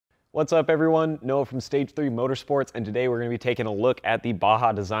What's up everyone, Noah from Stage 3 Motorsports, and today we're going to be taking a look at the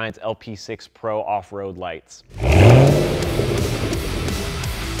Baja Designs LP6 Pro off-road lights.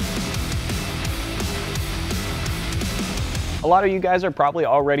 A lot of you guys are probably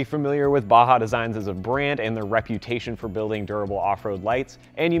already familiar with Baja Designs as a brand and their reputation for building durable off-road lights,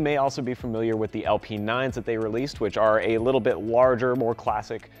 and you may also be familiar with the LP9s that they released, which are a little bit larger, more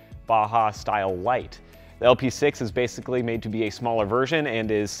classic Baja style light. The LP6 is basically made to be a smaller version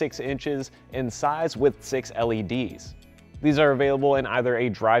and is 6 inches in size with 6 LEDs. These are available in either a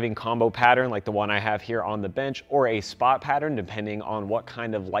driving combo pattern like the one I have here on the bench, or a spot pattern depending on what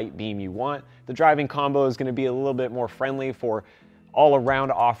kind of light beam you want. The driving combo is going to be a little bit more friendly for all-around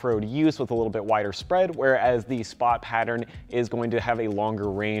off-road use with a little bit wider spread, whereas the spot pattern is going to have a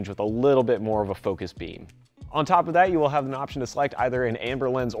longer range with a little bit more of a focus beam. On top of that, you will have an option to select either an amber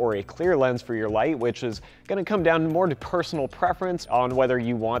lens or a clear lens for your light, which is going to come down more to personal preference on whether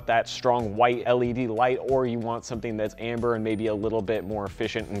you want that strong white LED light or you want something that's amber and maybe a little bit more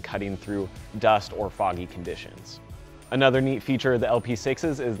efficient in cutting through dust or foggy conditions. Another neat feature of the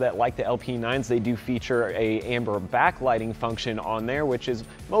LP6s is that, like the LP9s, they do feature a amber backlighting function on there, which is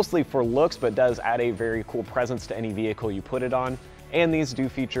mostly for looks but does add a very cool presence to any vehicle you put it on. And these do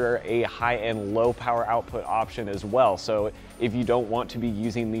feature a high and low power output option as well. So if you don't want to be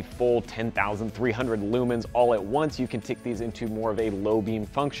using the full 10,300 lumens all at once, you can tick these into more of a low beam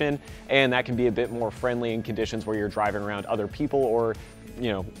function, and that can be a bit more friendly in conditions where you're driving around other people or,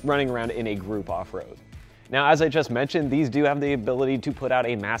 running around in a group off-road. Now, as I just mentioned, these do have the ability to put out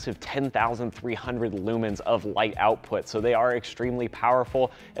a massive 10,300 lumens of light output. So they are extremely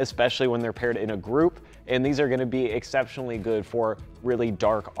powerful, especially when they're paired in a group. And these are going to be exceptionally good for really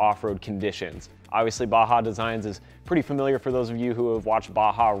dark off-road conditions. Obviously, Baja Designs is pretty familiar for those of you who have watched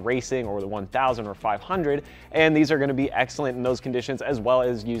Baja Racing or the 1000 or 500, and these are going to be excellent in those conditions, as well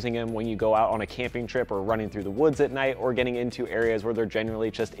as using them when you go out on a camping trip or running through the woods at night or getting into areas where there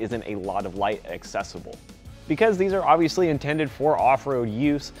generally just isn't a lot of light accessible. Because these are obviously intended for off-road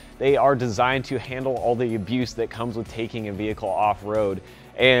use, they are designed to handle all the abuse that comes with taking a vehicle off-road.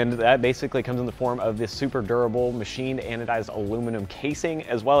 And that basically comes in the form of this super durable machined anodized aluminum casing,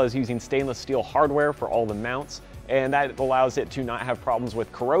 as well as using stainless steel hardware for all the mounts. And that allows it to not have problems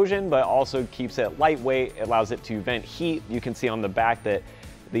with corrosion, but also keeps it lightweight. It allows it to vent heat. You can see on the back that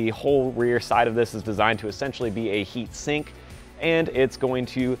the whole rear side of this is designed to essentially be a heat sink, and it's going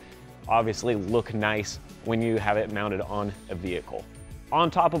to obviously look nice when you have it mounted on a vehicle. On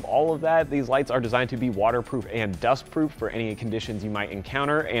top of all of that, these lights are designed to be waterproof and dustproof for any conditions you might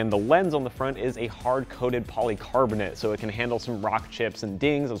encounter, and the lens on the front is a hard-coated polycarbonate, so it can handle some rock chips and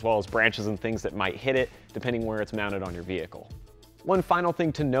dings, as well as branches and things that might hit it, depending where it's mounted on your vehicle. One final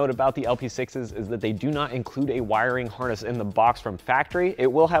thing to note about the LP6s is that they do not include a wiring harness in the box from factory.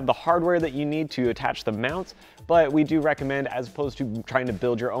 It will have the hardware that you need to attach the mounts, but we do recommend, as opposed to trying to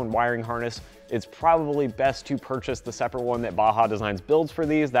build your own wiring harness, it's probably best to purchase the separate one that Baja Designs builds for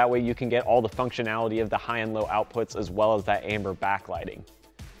these. That way you can get all the functionality of the high and low outputs, as well as that amber backlighting.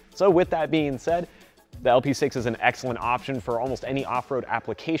 So with that being said, the LP6 is an excellent option for almost any off-road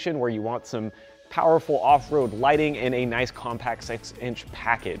application where you want some powerful off-road lighting in a nice compact 6-inch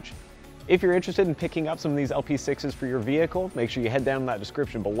package. If you're interested in picking up some of these LP6s for your vehicle, make sure you head down in that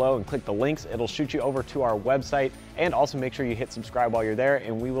description below and click the links. It'll shoot you over to our website, and also make sure you hit subscribe while you're there,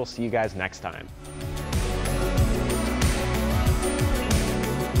 and we will see you guys next time.